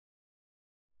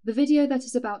The video that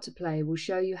is about to play will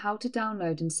show you how to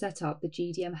download and set up the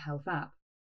GDm-Health app.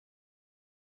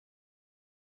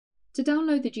 To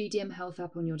download the GDm-Health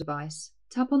app on your device,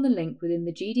 tap on the link within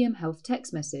the GDm-Health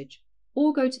text message,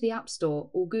 or go to the App Store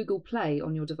or Google Play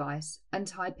on your device and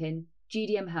type in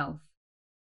GDm-Health.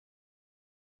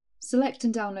 Select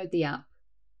and download the app.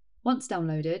 Once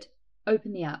downloaded,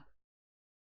 open the app.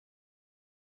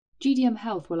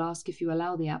 GDm-Health will ask if you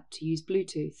allow the app to use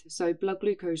Bluetooth so blood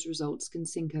glucose results can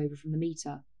sync over from the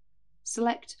meter.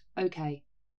 Select OK.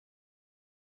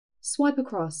 Swipe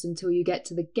across until you get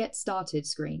to the Get Started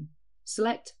screen.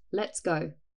 Select Let's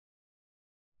Go.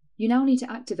 You now need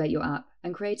to activate your app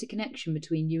and create a connection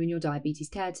between you and your diabetes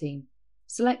care team.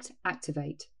 Select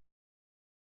Activate.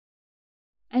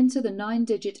 Enter the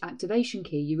 9-digit activation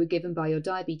key you were given by your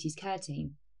diabetes care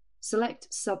team. Select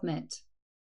Submit.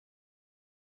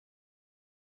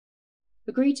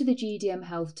 Agree to the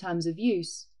GDm-Health Terms of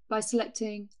Use by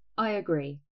selecting I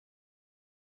agree.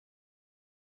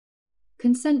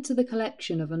 Consent to the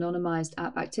collection of anonymized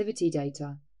app activity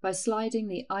data by sliding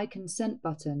the I consent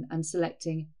button and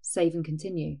selecting Save and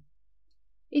Continue.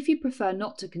 If you prefer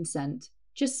not to consent,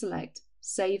 just select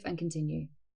Save and Continue.